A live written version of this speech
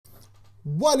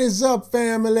What is up,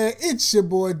 family? It's your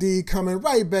boy D coming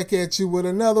right back at you with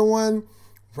another one.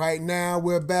 Right now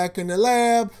we're back in the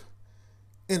lab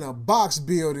and a box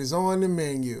build is on the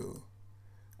menu.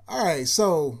 Alright,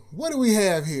 so what do we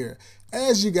have here?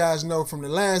 As you guys know from the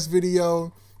last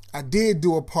video, I did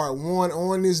do a part 1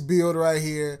 on this build right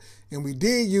here, and we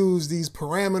did use these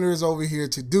parameters over here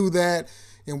to do that,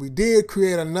 and we did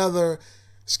create another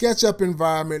SketchUp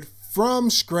environment from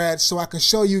scratch so I can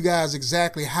show you guys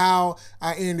exactly how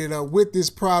I ended up with this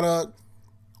product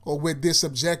or with this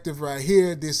objective right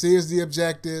here. This is the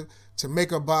objective, to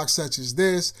make a box such as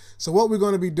this. So what we're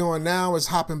going to be doing now is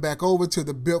hopping back over to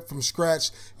the built from scratch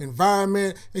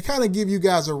environment and kind of give you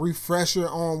guys a refresher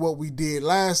on what we did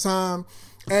last time.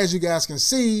 As you guys can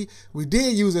see, we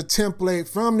did use a template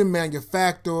from the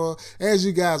manufacturer. As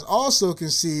you guys also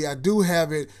can see, I do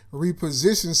have it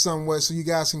repositioned somewhat so you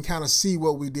guys can kind of see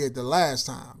what we did the last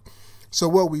time. So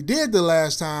what we did the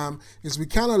last time is we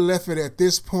kind of left it at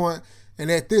this point. And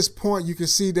at this point, you can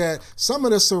see that some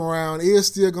of the surround is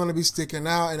still going to be sticking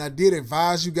out. And I did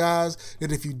advise you guys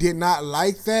that if you did not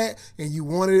like that and you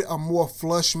wanted a more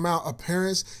flush mount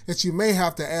appearance, that you may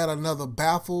have to add another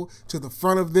baffle to the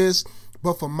front of this.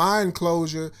 But for my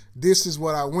enclosure, this is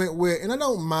what I went with. And I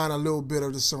don't mind a little bit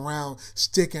of the surround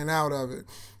sticking out of it.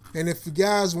 And if you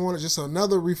guys wanted just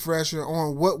another refresher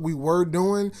on what we were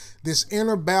doing, this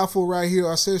inner baffle right here,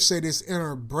 or I should say this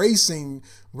inner bracing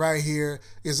right here,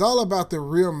 is all about the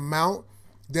rear mount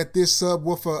that this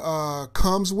subwoofer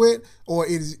comes with or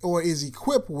is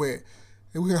equipped with.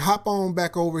 And we can hop on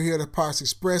back over here to Parts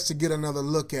Express to get another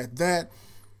look at that.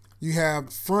 You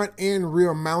have front and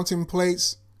rear mounting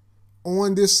plates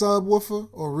on this subwoofer,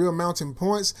 or rear mounting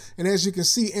points, and as you can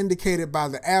see indicated by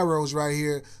the arrows right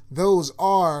here, those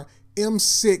are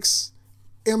M6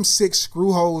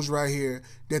 screw holes right here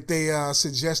that they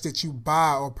suggest that you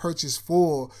buy or purchase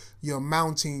for your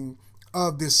mounting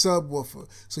of this subwoofer.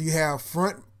 So you have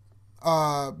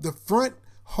the front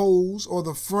holes, or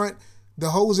the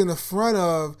holes in the front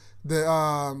of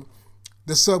the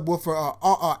subwoofer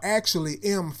are actually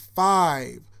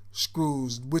M5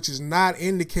 screws, which is not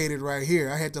indicated right here.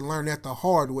 I had to learn that the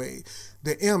hard way.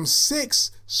 The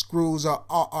M6 screws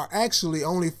are actually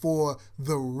only for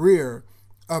the rear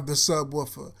of the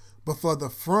subwoofer, but for the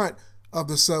front of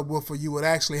the subwoofer you would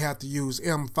actually have to use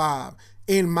M5.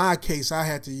 In my case, I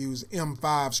had to use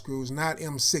M5 screws, not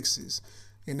M6s,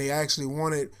 and they actually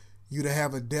wanted you to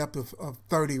have a depth of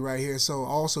 30 right here, so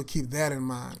also keep that in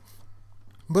mind.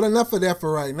 But enough of that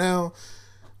for right now.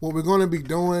 What we're going to be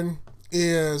doing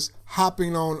is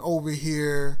hopping on over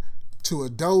here to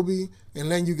Adobe and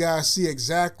letting you guys see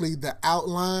exactly the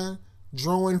outline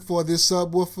drawing for this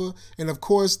subwoofer. And of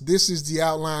course, this is the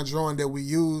outline drawing that we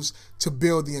use to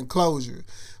build the enclosure.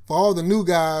 For all the new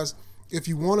guys, if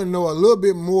you want to know a little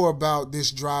bit more about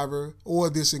this driver or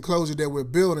this enclosure that we're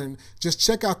building, just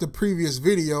check out the previous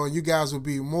video and you guys will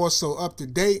be more so up to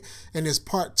date. And this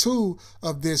part 2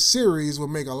 of this series will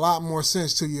make a lot more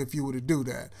sense to you if you were to do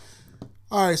that.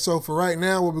 Alright, so for right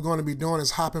now, what we're going to be doing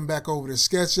is hopping back over to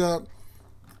SketchUp.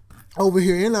 Over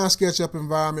here in our SketchUp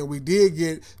environment, we did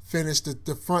get finished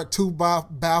the front 2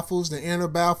 baffles, the inner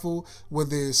baffle where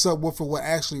the subwoofer will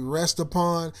actually rest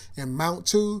upon and mount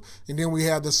to. And then we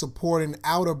have the supporting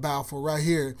outer baffle right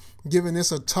here, giving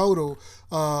this a total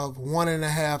of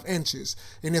 1.5 inches.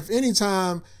 And if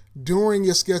anytime during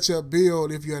your SketchUp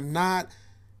build, if you're not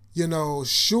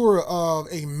sure of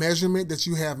a measurement that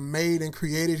you have made and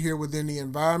created here within the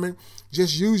environment,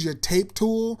 just use your tape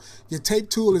tool. Your tape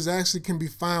tool can be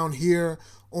found here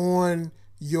on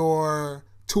your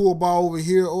toolbar over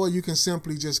here, or you can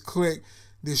simply just click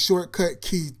the shortcut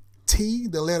key T,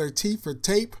 the letter T for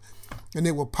tape, and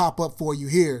it will pop up for you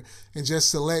here. And just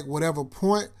select whatever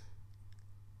point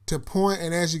to point,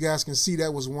 and as you guys can see,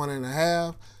 that was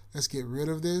 1.5. Let's get rid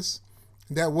of this.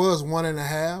 That was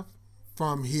 1.5.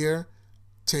 From here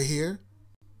to here,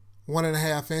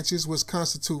 1.5 inches, which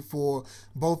constitute for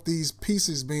both these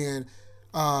pieces being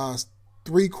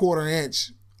 3/4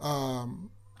 inch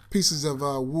pieces of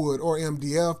wood, or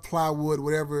MDF, plywood,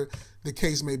 whatever the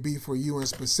case may be for you in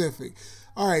specific.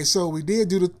 All right, so we did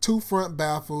do the 2 front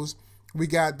baffles. We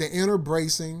got the inner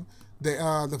bracing.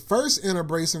 The first inner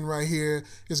bracing right here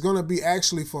is going to be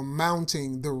actually for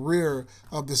mounting the rear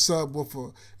of the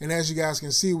subwoofer. And as you guys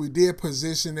can see, we did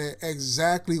position it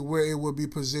exactly where it would be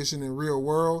positioned in real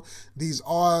world. These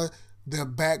are the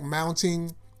back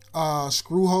mounting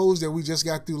screw holes that we just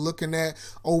got through looking at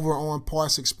over on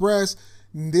Parts Express.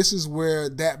 And this is where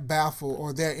that baffle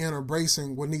or that inner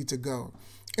bracing will need to go.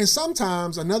 And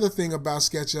sometimes, another thing about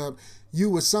SketchUp,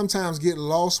 you would sometimes get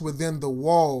lost within the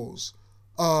walls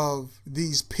of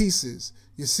these pieces.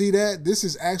 You see that? This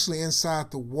is actually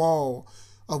inside the wall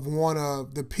of one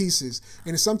of the pieces.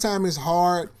 And sometimes it's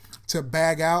hard to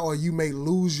bag out, or you may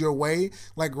lose your way.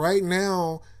 Like right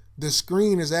now, the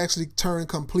screen is actually turned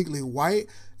completely white,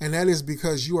 and that is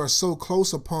because you are so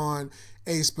close upon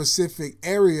a specific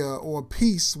area or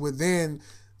piece within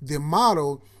the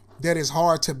model that it's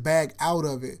hard to bag out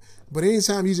of it. But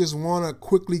anytime you just want to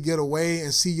quickly get away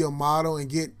and see your model and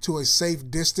get to a safe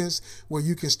distance where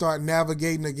you can start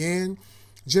navigating again,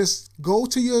 just go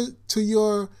to your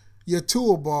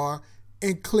toolbar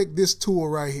and click this tool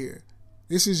right here.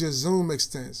 This is your zoom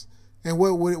extents. And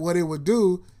what it would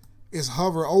do is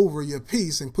hover over your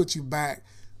piece and put you back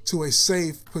to a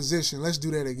safe position. Let's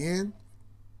do that again.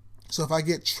 So if I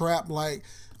get trapped like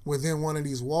within one of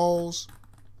these walls,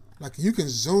 like you can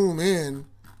zoom in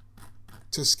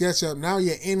to SketchUp. Now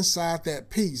you're inside that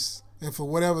piece, and for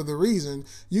whatever the reason,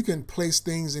 you can place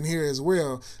things in here as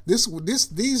well.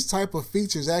 These type of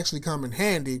features actually come in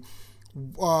handy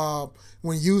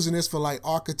when using this for like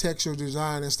architectural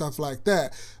design and stuff like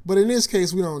that. But in this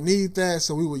case, we don't need that,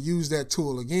 so we will use that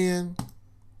tool again,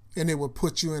 and it will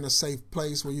put you in a safe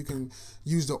place where you can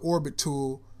use the orbit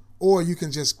tool, or you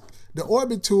can just, the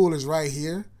orbit tool is right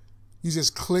here. You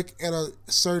just click at a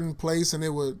certain place and it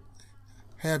would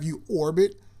have you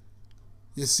orbit.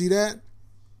 You see that?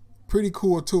 Pretty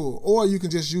cool tool. Or you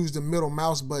can just use the middle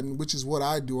mouse button, which is what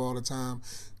I do all the time.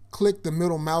 Click the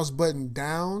middle mouse button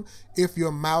down if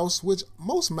your mouse, which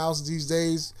most mouses these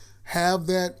days have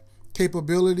that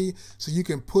capability, so you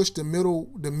can push the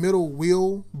middle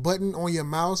wheel button on your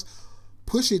mouse,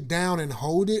 push it down and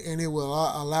hold it, and it will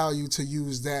allow you to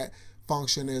use that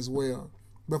function as well.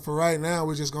 But for right now,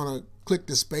 we're just gonna click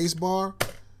the space bar,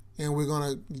 and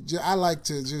I like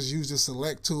to just use the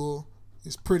select tool.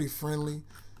 It's pretty friendly.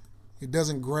 It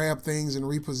doesn't grab things and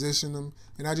reposition them.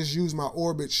 And I just use my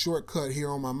orbit shortcut here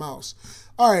on my mouse.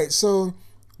 All right, so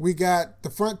we got the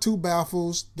front two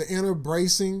baffles, the inner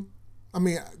bracing. I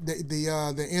mean,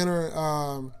 the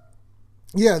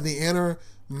inner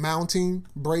mounting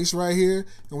brace right here.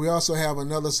 And we also have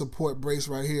another support brace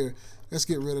right here. Let's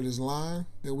get rid of this line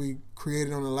that we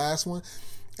created on the last one.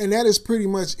 And that is pretty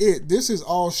much it. This is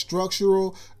all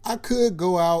structural. I could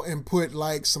go out and put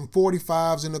like some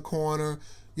 45s in the corner,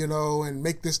 you know, and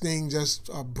make this thing just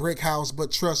a brick house.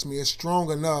 But trust me, it's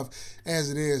strong enough as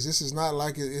it is. This is not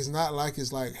like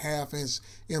it's like half-inch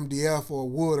MDF or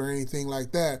wood or anything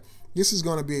like that. This is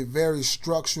going to be a very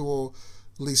structurally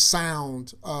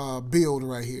sound build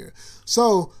right here.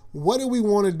 So what do we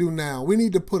want to do now? We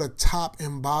need to put a top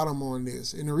and bottom on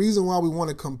this. And the reason why we want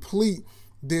to complete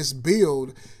this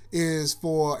build is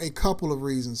for a couple of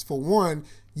reasons. For one,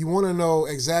 you want to know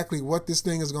exactly what this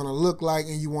thing is going to look like,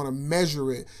 and you want to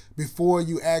measure it before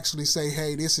you actually say,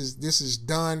 hey, this is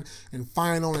done and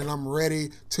final and I'm ready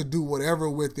to do whatever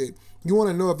with it. You want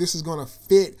to know if this is going to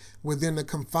fit within the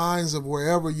confines of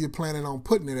wherever you're planning on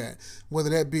putting it at,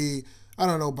 whether that be, I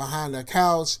don't know, behind the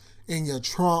couch, in your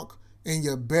trunk, in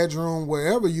your bedroom,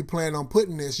 wherever you plan on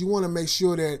putting this. You want to make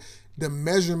sure that the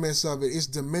measurements of it, its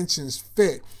dimensions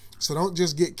fit. So don't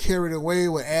just get carried away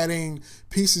with adding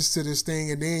pieces to this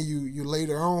thing and then you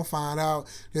later on find out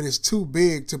that it's too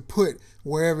big to put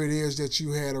wherever it is that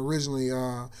you had originally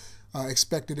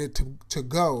expected it to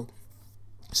go.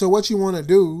 So what you want to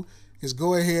do is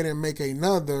go ahead and make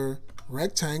another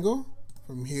rectangle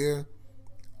from here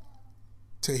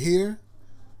to here.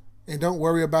 And don't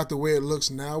worry about the way it looks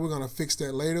now. We're going to fix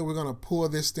that later. We're going to pull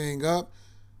this thing up.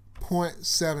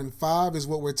 0.75 is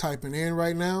what we're typing in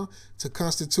right now to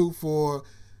constitute for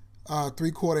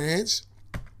 3/4 inch.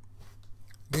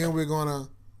 Then we're gonna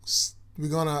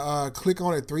click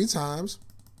on it 3 times.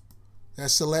 That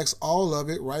selects all of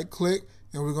it. Right click,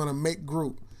 and we're gonna make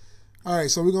group. All right,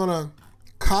 so we're gonna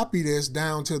copy this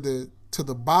down to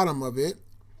the bottom of it.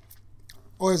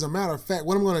 Or as a matter of fact,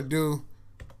 what I'm gonna do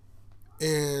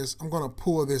is I'm gonna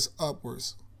pull this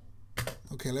upwards.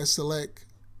 Okay, let's select.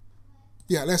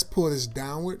 Yeah, let's pull this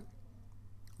downward.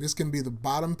 This can be the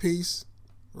bottom piece,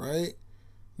 right?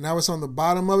 Now it's on the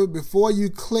bottom of it. Before you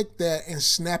click that and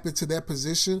snap it to that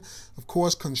position, of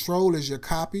course, Control is your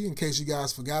copy, in case you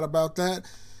guys forgot about that.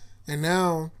 And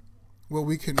now what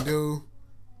we can do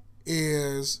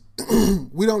is,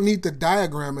 we don't need the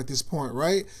diagram at this point,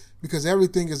 right? Because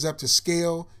everything is up to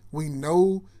scale. We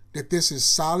know that this is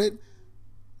solid.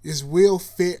 This will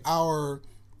fit our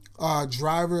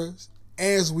driver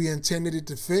as we intended it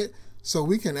to fit, so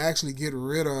we can actually get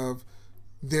rid of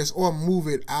this or move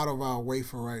it out of our way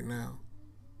for right now.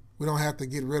 We don't have to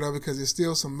get rid of it because there's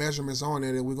still some measurements on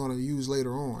there that we're going to use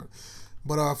later on.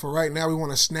 But for right now, we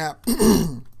want to snap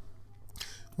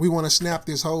we want to snap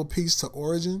this whole piece to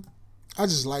origin. I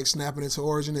just like snapping it to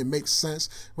origin. It makes sense.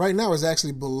 Right now it's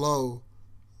actually below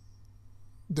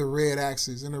the red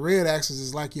axis, and the red axis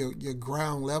is like your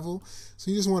ground level.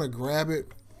 So you just want to grab it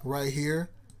right here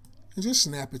and just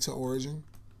snap it to origin.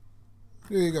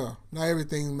 There you go. Now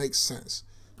everything makes sense.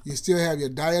 You still have your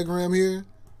diagram here,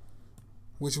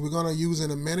 which we're going to use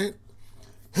in a minute.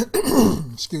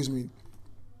 Excuse me.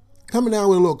 Coming down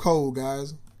with a little cold,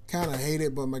 guys. Kind of hate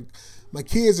it, but my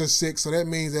kids are sick, so that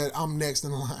means that I'm next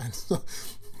in line.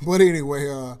 But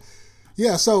anyway,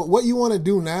 yeah, so what you want to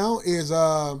do now is,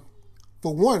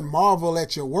 for one, marvel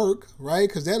at your work, right?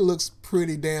 Because that looks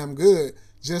pretty damn good.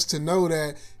 Just to know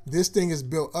that this thing is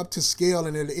built up to scale,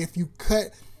 and that if you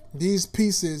cut these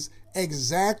pieces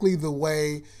exactly the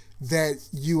way that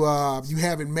you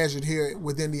have it measured here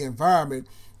within the environment,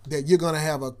 that you're going to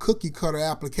have a cookie cutter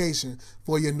application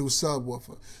for your new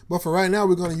subwoofer. But for right now,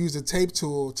 we're going to use the tape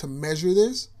tool to measure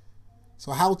this.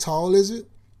 So how tall is it?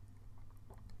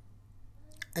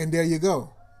 And there you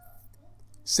go.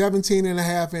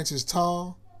 17.5 inches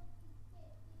tall.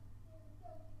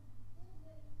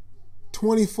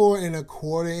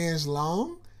 24.25 inch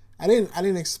long. I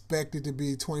didn't expect it to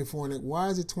be 24. Why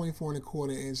is it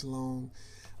 24.25 inch long?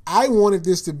 I wanted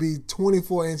this to be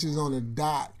 24 inches on the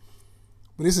dot.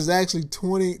 But this is actually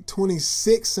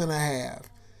 26.5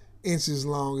 inches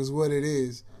long is what it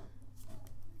is.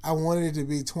 I wanted it to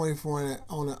be 24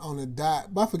 on the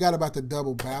dot, but I forgot about the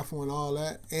double baffle and all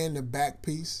that, and the back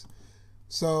piece.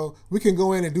 So we can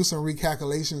go in and do some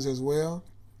recalculations as well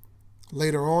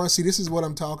later on. See, this is what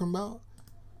I'm talking about.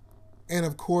 And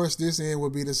of course, this end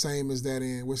would be the same as that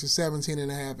end, which is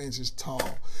 17.5 inches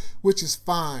tall, which is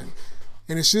fine.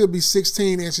 And it should be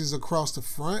 16 inches across the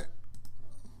front.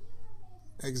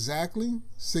 Exactly,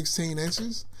 16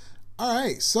 inches. All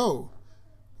right, so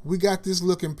we got this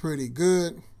looking pretty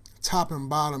good. Top and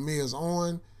bottom is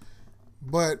on,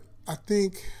 but I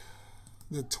think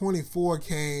the 24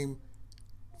 came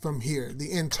from here.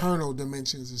 The internal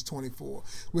dimensions is 24,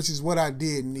 which is what I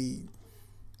did need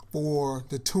for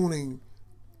the tuning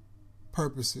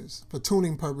purposes. For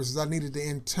tuning purposes, I needed the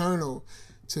internal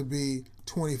to be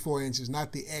 24 inches,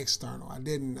 not the external. I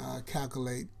didn't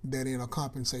calculate that in or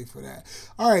compensate for that.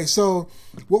 All right, so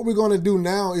what we're going to do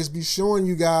now is be showing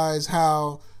you guys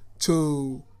how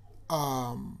to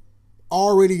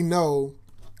already know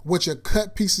what your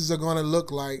cut pieces are going to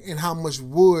look like and how much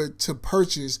wood to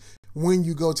purchase when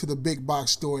you go to the big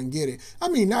box store and get it. I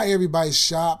mean, not everybody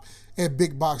shop at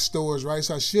big box stores, right?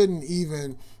 So I shouldn't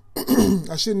even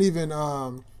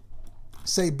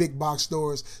say big box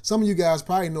stores. Some of you guys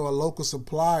probably know a local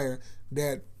supplier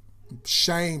that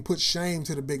puts shame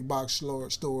to the big box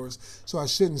stores, so I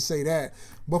shouldn't say that.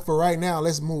 But for right now,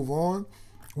 let's move on.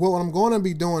 What I'm going to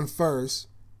be doing first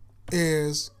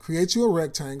is create you a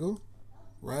rectangle,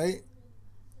 right?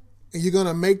 And you're going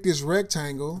to make this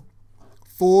rectangle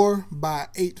 4 by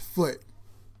 8 foot.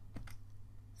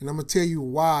 And I'm going to tell you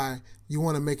why you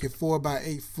want to make it 4 by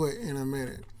 8 foot in a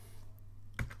minute.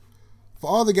 For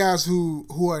all the guys who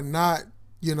are not,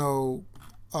 you know,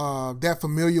 that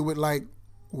familiar with like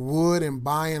wood and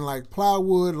buying like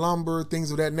plywood, lumber, things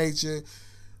of that nature,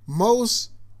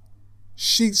 most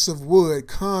sheets of wood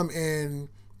come in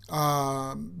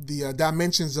the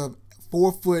dimensions of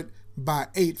 4 foot by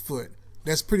 8 foot.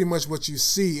 That's pretty much what you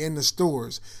see in the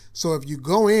stores. So if you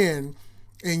go in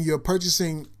and you're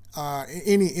purchasing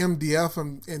any MDF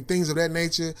and things of that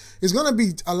nature, it's going to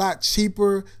be a lot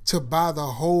cheaper to buy the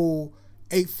whole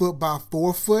 8 foot by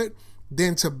 4 foot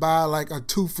than to buy like a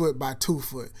 2 foot by 2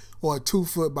 foot or a 2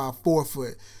 foot by 4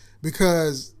 foot.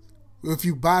 Because if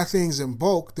you buy things in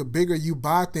bulk, the bigger you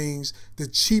buy things, the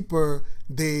cheaper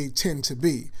they tend to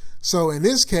be. So in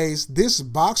this case, this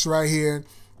box right here,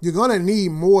 you're going to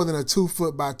need more than a 2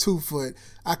 foot by 2 foot.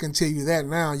 I can tell you that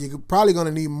now. You're probably going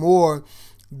to need more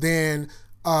than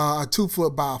a 2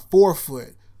 foot by 4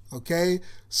 foot. Okay,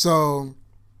 so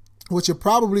what you're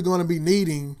probably going to be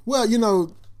needing, well, you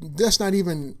know, let's not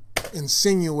even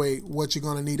insinuate what you're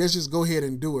going to need. Let's just go ahead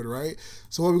and do it, right?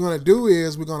 So what we're going to do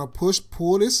is we're going to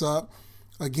pull this up,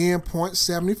 again,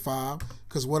 0.75,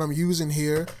 because what I'm using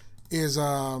here is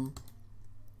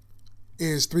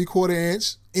 3/4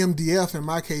 inch MDF in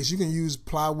my case. You can use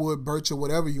plywood, birch, or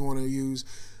whatever you want to use.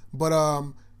 But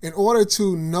in order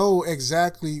to know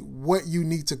exactly what you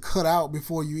need to cut out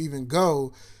before you even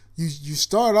go, you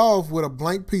start off with a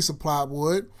blank piece of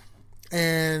plywood,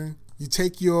 and you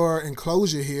take your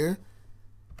enclosure here.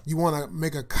 You want to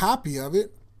make a copy of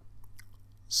it.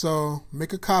 So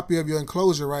make a copy of your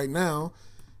enclosure right now,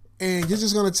 and you're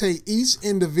just going to take each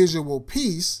individual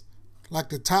piece, like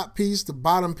the top piece, the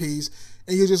bottom piece,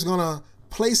 and you're just going to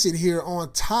place it here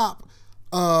on top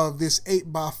of this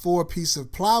 8x4 piece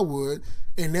of plywood,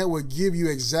 and that would give you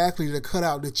exactly the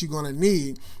cutout that you're going to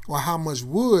need, or how much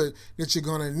wood that you're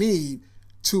going to need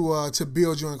to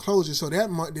build your enclosure. So that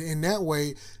in that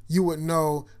way you would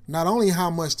know not only how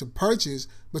much to purchase,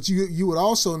 but you would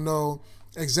also know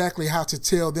exactly how to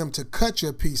tell them to cut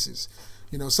your pieces.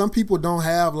 You know, some people don't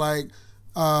have like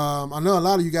I know a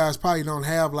lot of you guys probably don't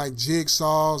have like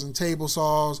jigsaws and table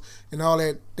saws and all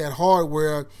that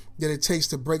hardware that it takes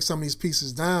to break some of these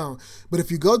pieces down. But if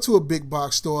you go to a big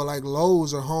box store like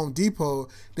Lowe's or Home Depot,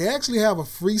 they actually have a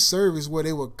free service where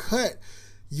they will cut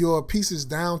your pieces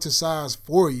down to size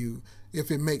for you,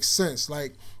 if it makes sense.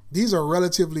 Like, these are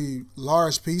relatively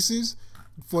large pieces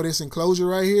for this enclosure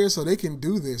right here, so they can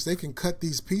do this. They can cut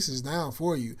these pieces down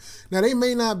for you. Now, they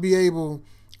may not be able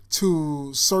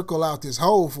to circle out this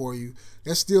hole for you.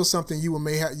 That's still something you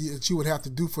would have to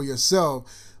do for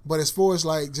yourself. But as far as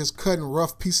like just cutting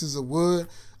rough pieces of wood,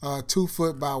 2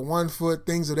 foot by 1 foot,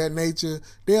 things of that nature,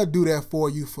 they'll do that for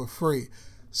you for free.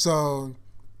 So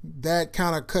that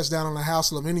kind of cuts down on the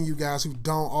hassle of any of you guys who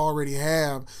don't already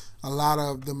have a lot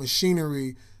of the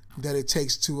machinery that it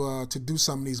takes to do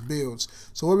some of these builds.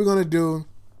 So what we're going to do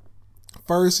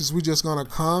first is we're just going to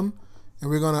come and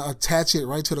we're going to attach it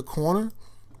right to the corner.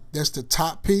 That's the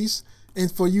top piece.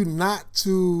 And for you not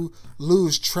to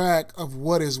lose track of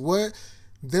what is what,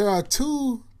 there are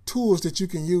 2 tools that you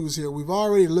can use here. We've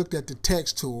already looked at the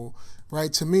text tool,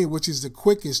 right, to me, which is the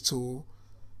quickest tool.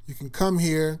 You can come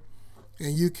here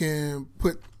and you can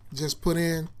just put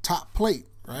in top plate,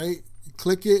 right? You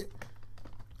click it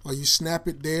or you snap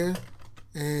it there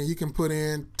and you can put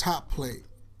in top plate.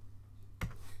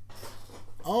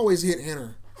 Always hit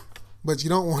enter, but you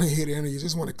don't want to hit enter. You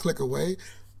just want to click away.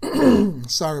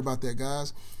 Sorry about that,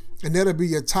 guys. And that'll be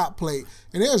your top plate.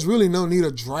 And there's really no need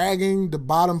of dragging the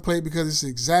bottom plate because it's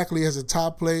exactly as a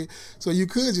top plate. So you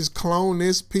could just clone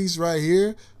this piece right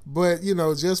here. But, you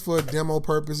know, just for demo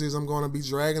purposes, I'm going to be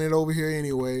dragging it over here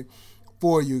anyway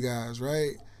for you guys,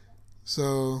 right?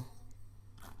 So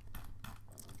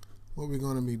what we're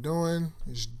going to be doing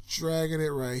is dragging it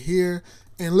right here.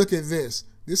 And look at this.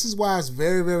 This is why it's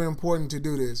very, very important to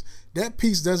do this. That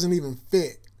piece doesn't even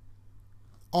fit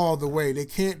all the way. They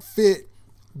can't fit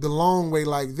the long way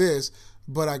like this,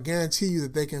 but I guarantee you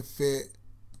that they can fit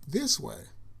this way.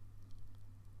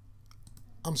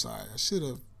 I'm sorry, I should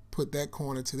have put that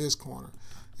corner to this corner.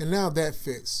 And now that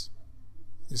fits.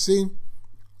 You see?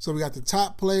 So we got the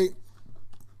top plate.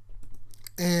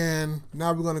 And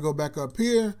now we're going to go back up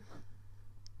here.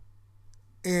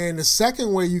 And the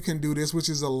second way you can do this, which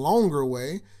is a longer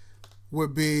way,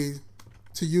 would be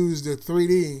to use the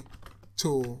 3D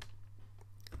tool.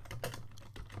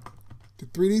 The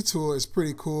 3D tool is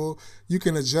pretty cool. You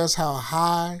can adjust how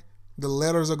high the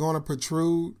letters are going to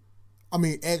protrude. I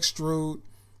mean extrude,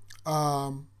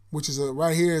 which is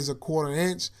right here is a 1/4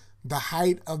 inch. The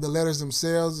height of the letters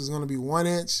themselves is going to be 1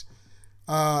 inch.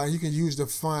 You can use the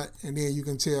font, and then you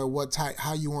can tell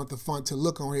how you want the font to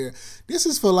look on here. This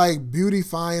is for like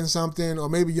beautifying something, or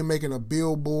maybe you're making a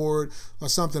billboard or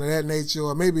something of that nature,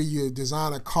 or maybe you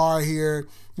design a car here.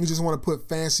 You just want to put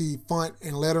fancy font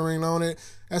and lettering on it.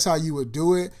 That's how you would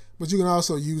do it. But you can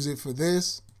also use it for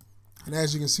this. And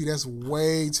as you can see, that's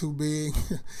way too big.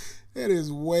 That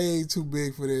is way too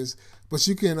big for this. But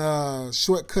you can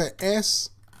shortcut S.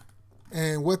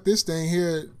 And what this thing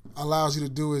here allows you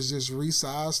to do is just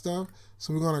resize stuff.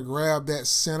 So we're going to grab that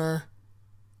center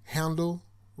handle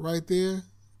right there.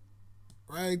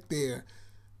 Right there.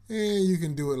 And you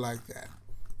can do it like that.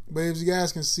 But as you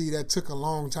guys can see, that took a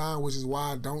long time, which is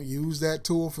why I don't use that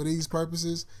tool for these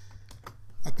purposes.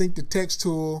 I think the text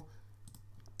tool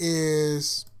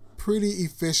is pretty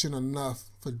efficient enough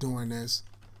for doing this.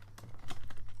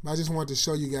 I just wanted to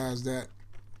show you guys that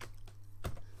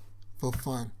for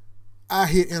fun. I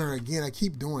hit enter again. I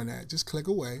keep doing that. Just click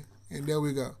away, and there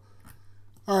we go.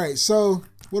 All right, so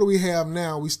what do we have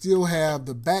now? We still have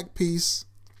the back piece.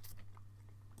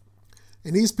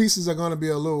 And these pieces are going to be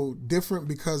a little different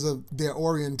because of their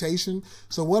orientation.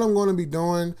 So what I'm going to be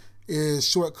doing is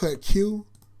shortcut Q.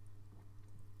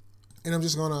 And I'm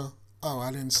just going to, oh,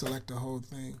 I didn't select the whole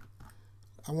thing.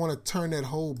 I want to turn that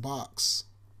whole box.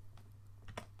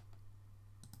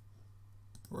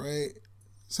 Right?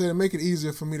 So to make it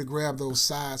easier for me to grab those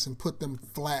sides and put them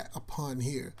flat upon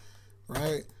here.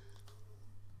 Right?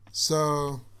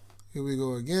 So here we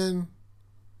go again.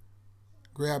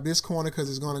 Grab this corner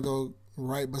because it's going to go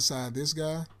right beside this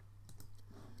guy.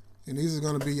 And these are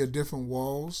going to be your different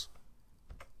walls.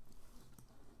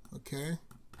 Okay.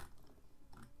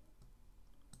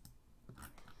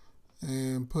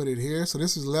 And put it here. So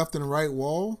this is left and right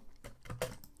wall.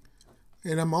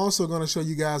 And I'm also going to show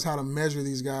you guys how to measure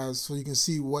these guys so you can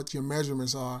see what your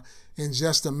measurements are in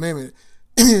just a minute.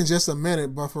 In just a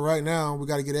minute, but for right now, we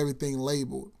got to get everything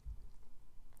labeled.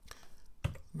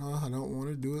 No, I don't want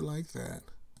to do it like that.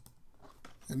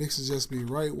 And this is just be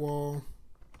right wall.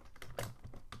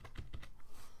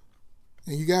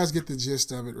 And you guys get the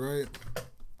gist of it, right?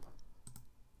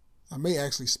 I may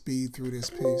actually speed through this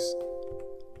piece.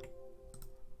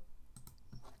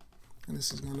 And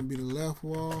this is going to be the left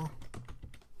wall.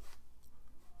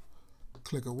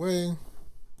 Click away.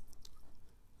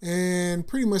 And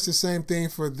pretty much the same thing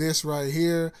for this right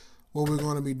here. What we're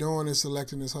going to be doing is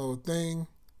selecting this whole thing.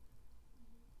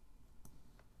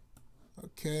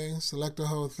 Okay, select the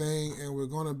whole thing, and we're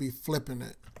going to be flipping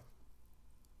it.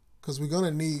 Because we're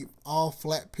going to need all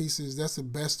flat pieces. That's the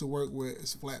best to work with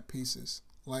is flat pieces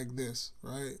like this,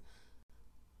 right?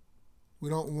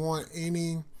 We don't want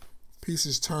any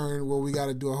pieces turned where we got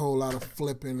to do a whole lot of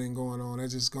flipping and going on.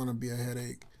 That's just going to be a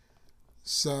headache.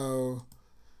 So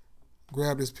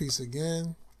grab this piece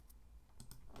again.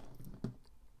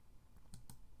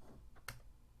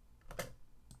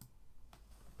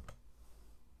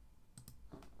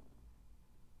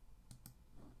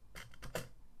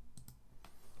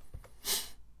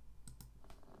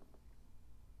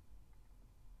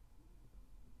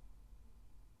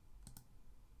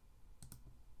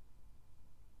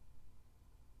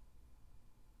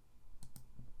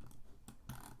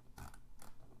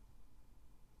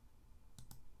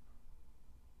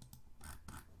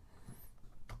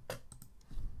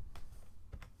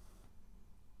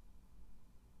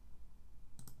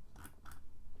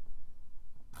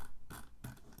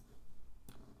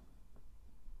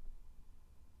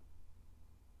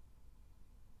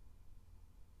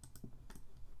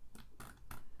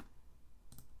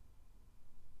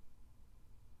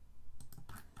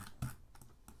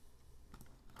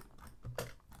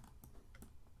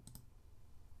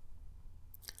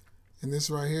 And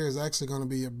this right here is actually going to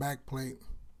be your back plate.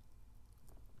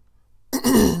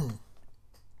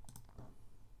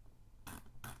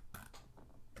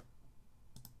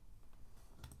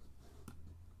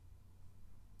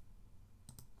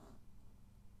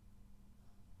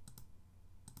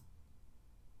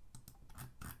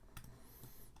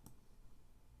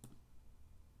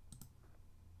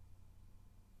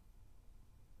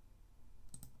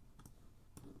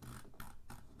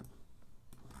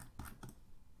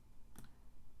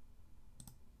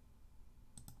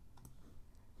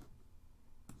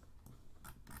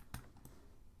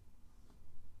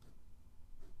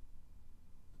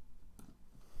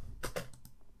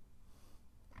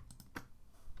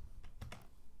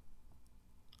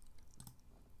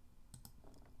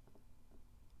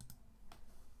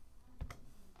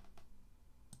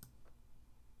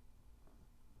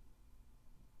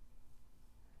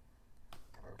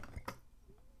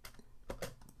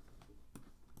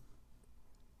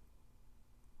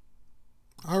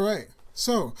 All right,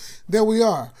 so there we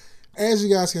are. As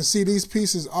you guys can see, these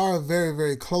pieces are very,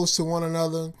 very close to one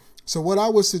another. So what I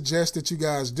would suggest that you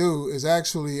guys do is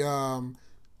actually I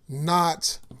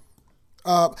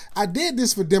did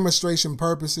this for demonstration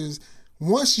purposes.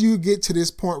 Once you get to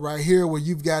this point right here where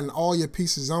you've gotten all your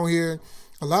pieces on here,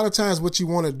 a lot of times what you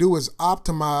want to do is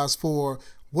optimize for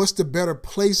what's the better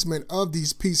placement of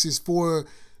these pieces for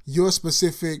your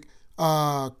specific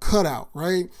cutout,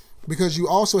 right? Because you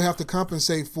also have to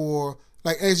compensate for,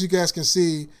 like as you guys can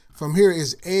see, from here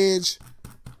is edge,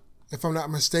 if I'm not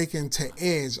mistaken, to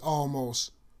edge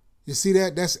almost. You see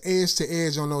that? That's edge to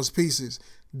edge on those pieces.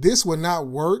 This would not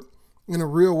work in a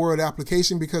real world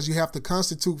application because you have to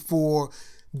constitute for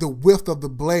the width of the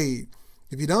blade.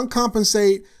 If you don't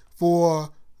compensate for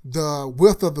the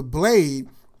width of the blade,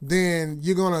 then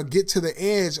you're going to get to the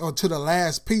edge or to the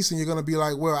last piece and you're going to be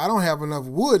like, well, I don't have enough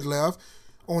wood left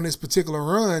on this particular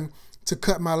run to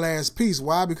cut my last piece.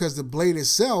 Why? Because the blade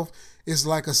itself is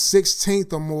like a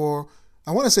 1/16 or more.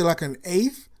 I want to say like an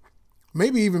 1/8,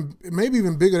 maybe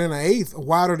even bigger than an 1/8,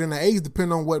 wider than an 1/8,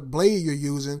 depending on what blade you're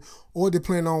using, or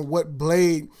depending on what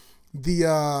blade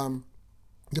the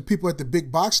people at the big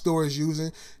box store is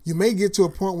using. You may get to a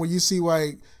point where you see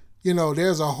like, you know,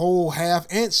 there's a whole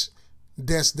 1/2 inch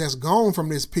that's gone from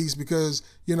this piece because,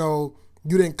 you know,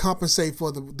 you didn't compensate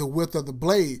for the width of the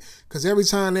blade. Because every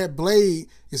time that blade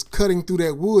is cutting through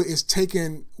that wood, it's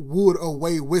taking wood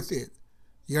away with it.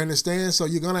 You understand? So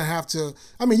you're going to have to,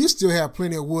 I mean, you still have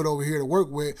plenty of wood over here to work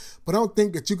with, but don't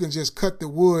think that you can just cut the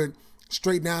wood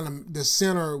straight down the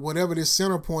center, whatever this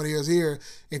center point is here,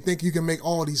 and think you can make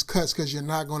all these cuts, because you're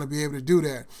not going to be able to do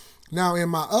that. Now in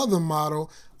my other model,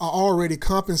 I already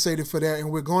compensated for that, and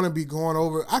we're going to be going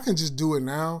over, I can just do it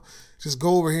now. Just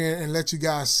go over here and let you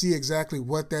guys see exactly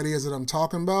what that is that I'm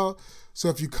talking about. So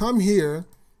if you come here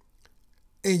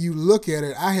and you look at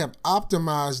it, I have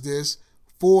optimized this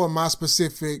for my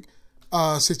specific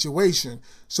situation.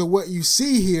 So what you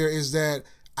see here is that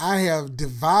I have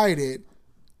divided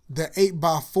the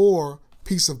 8x4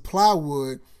 piece of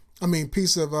plywood,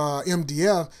 piece of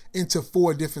MDF into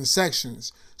 4 different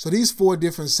sections. So these 4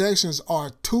 different sections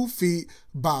are 2 feet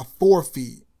by 4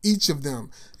 feet, each of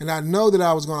them. And I know that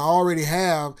I was going to already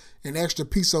have an extra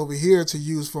piece over here to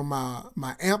use for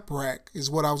my amp rack is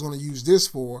what I was going to use this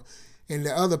for. And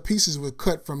the other pieces were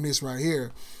cut from this right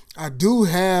here. I do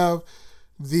have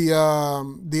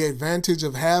the advantage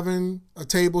of having a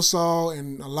table saw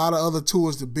and a lot of other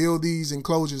tools to build these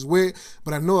enclosures with,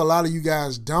 but I know a lot of you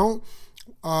guys don't.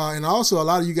 And also a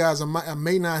lot of you guys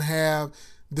may not have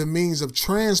the means of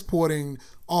transporting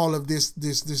all of these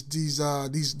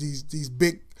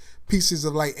big pieces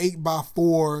of like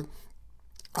 8x4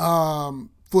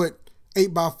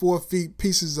 8x4 feet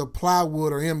pieces of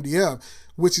plywood or MDF,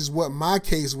 which is what my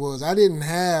case was. I didn't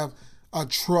have a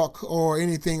truck or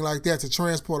anything like that to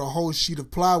transport a whole sheet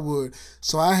of plywood.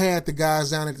 So I had the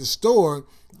guys down at the store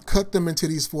cut them into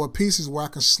these 4 pieces where I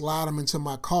can slide them into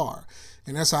my car.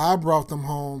 And that's how I brought them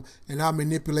home, and I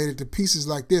manipulated the pieces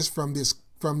like this from this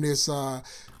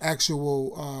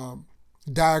actual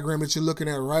diagram that you're looking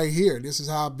at right here. This is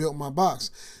how I built my box.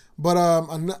 But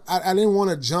I didn't want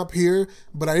to jump here,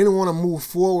 but I didn't want to move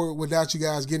forward without you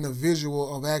guys getting a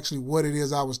visual of actually what it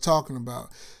is I was talking about.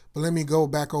 But let me go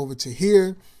back over to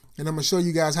here, and I'm going to show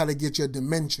you guys how to get your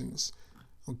dimensions.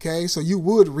 Okay, so you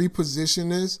would reposition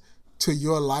this to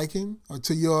your liking or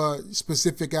to your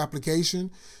specific application.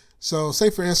 So say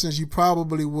for instance, you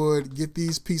probably would get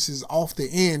these pieces off the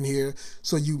end here.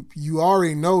 So you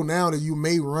already know now that you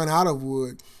may run out of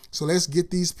wood. So let's get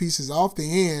these pieces off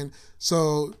the end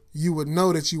so you would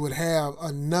know that you would have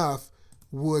enough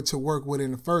wood to work with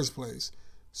in the first place.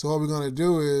 So what we're going to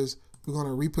do is we're going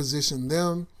to reposition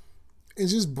them and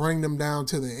just bring them down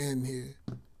to the end here.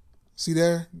 See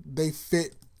there? They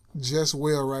fit just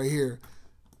well right here.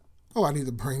 Oh, I need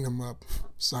to bring them up.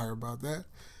 Sorry about that.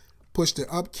 Push the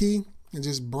up key and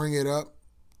just bring it up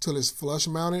till it's flush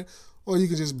mounted. Or you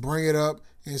can just bring it up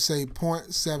and say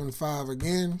 0.75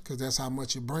 again, because that's how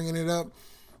much you're bringing it up.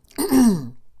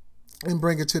 And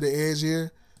bring it to the edge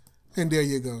here. And there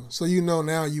you go. So you know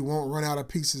now you won't run out of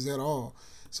pieces at all.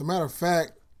 As a matter of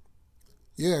fact,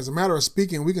 yeah, as a matter of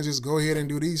speaking, we can just go ahead and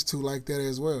do these two like that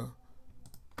as well.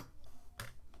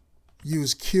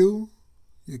 Use Q.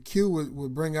 Your Q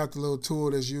would bring out the little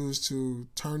tool that's used to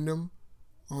turn them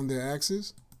on their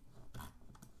axis.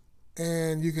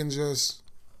 And you can just,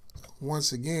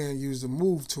 once again, use the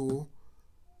move tool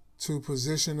to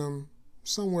position them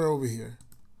somewhere over here.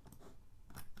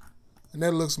 And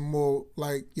that looks more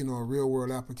like, you know, a real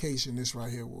world application this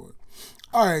right here would.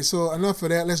 All right, so enough of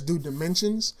that. Let's do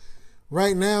dimensions.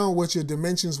 Right now, what your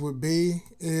dimensions would be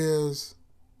is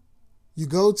you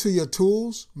go to your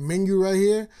tools menu right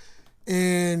here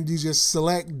and you just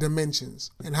select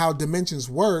dimensions. And how dimensions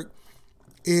work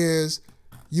is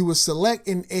you would select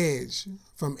an edge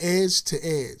from edge to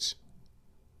edge.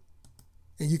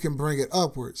 And you can bring it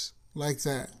upwards like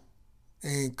that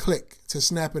and click to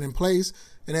snap it in place.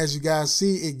 And as you guys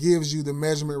see, it gives you the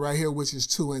measurement right here, which is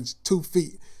 2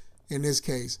 feet in this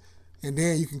case. And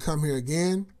then you can come here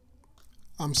again.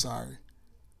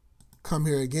 Come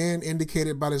here again,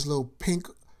 indicated by this little pink,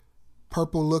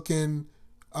 purple looking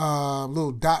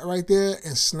little dot right there,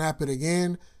 and snap it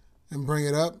again and bring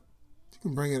it up. You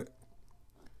can bring it.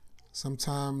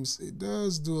 Sometimes it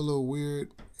does do a little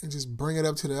weird, and just bring it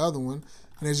up to the other one.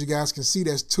 And as you guys can see,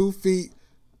 that's 2 feet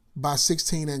by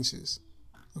 16 inches.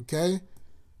 Okay.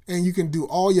 And you can do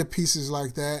all your pieces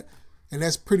like that. And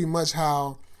that's pretty much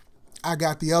how I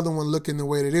got the other one looking the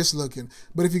way that it's looking.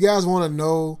 But if you guys want to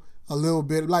know a little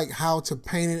bit like how to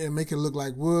paint it and make it look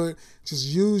like wood, just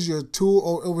use your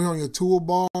tool over here on your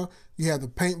toolbar. You have the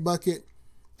paint bucket,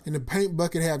 and the paint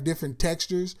bucket have different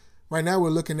textures. Right now we're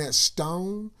looking at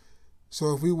stone.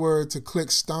 So if we were to click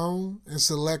stone and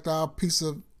select our piece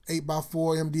of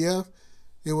 8x4 MDF,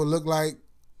 it would look like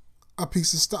a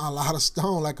piece of stone, a lot of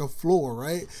stone, like a floor,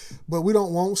 right? But we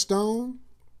don't want stone.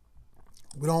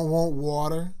 We don't want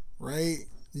water, right?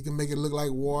 You can make it look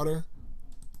like water.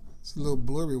 It's a little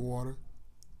blurry water.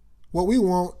 What we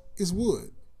want is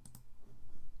wood.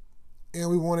 And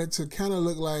we want it to kind of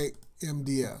look like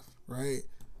MDF, right?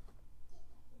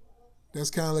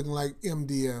 That's kind of looking like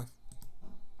MDF.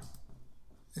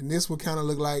 And this would kind of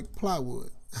look like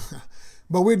plywood.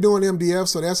 But we're doing MDF,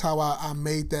 so that's how I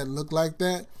made that look like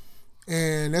that.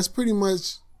 And that's pretty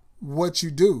much what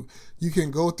you do. You can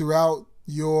go throughout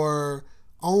your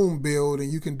own build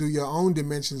and you can do your own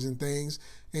dimensions and things,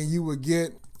 and you will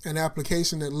get an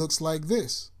application that looks like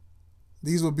this.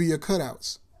 These will be your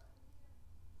cutouts.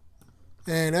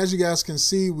 And as you guys can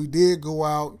see, we did go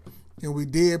out and we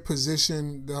did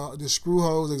position the screw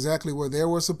holes exactly where they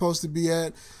were supposed to be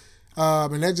at.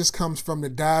 And that just comes from the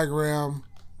diagram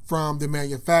from the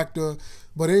manufacturer.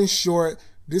 But in short,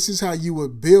 this is how you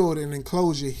would build an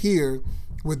enclosure here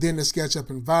within the SketchUp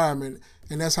environment.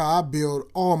 And that's how I build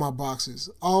all my boxes.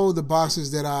 All the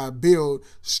boxes that I build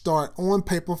start on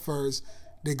paper first.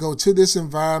 They go to this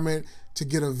environment to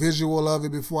get a visual of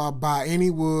it before I buy any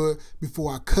wood,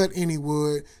 before I cut any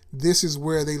wood. This is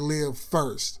where they live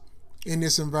first, in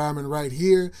this environment right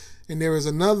here. And there is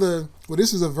another, well,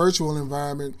 this is a virtual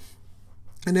environment.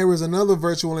 And there is another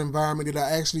virtual environment that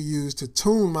I actually use to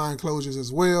tune my enclosures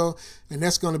as well. And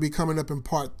that's going to be coming up in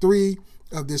part 3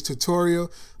 of this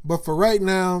tutorial. But for right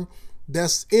now,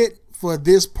 that's it for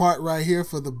this part right here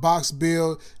for the box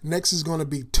build. Next is going to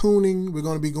be tuning. We're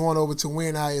going to be going over to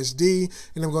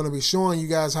WinISD, and I'm going to be showing you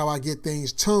guys how I get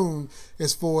things tuned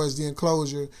as far as the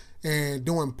enclosure and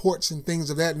doing ports and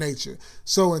things of that nature.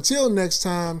 So until next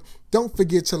time, don't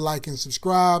forget to like and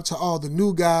subscribe. To all the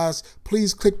new guys,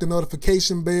 please click the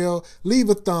notification bell. Leave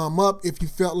a thumb up if you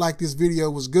felt like this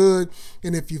video was good.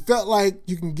 And if you felt like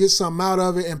you can get something out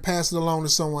of it and pass it along to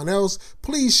someone else,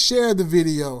 please share the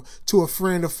video to a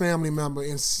friend or family member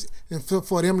and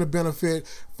for them to benefit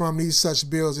from these such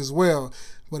builds as well.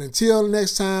 But until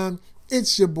next time,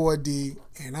 it's your boy D,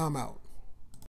 and I'm out.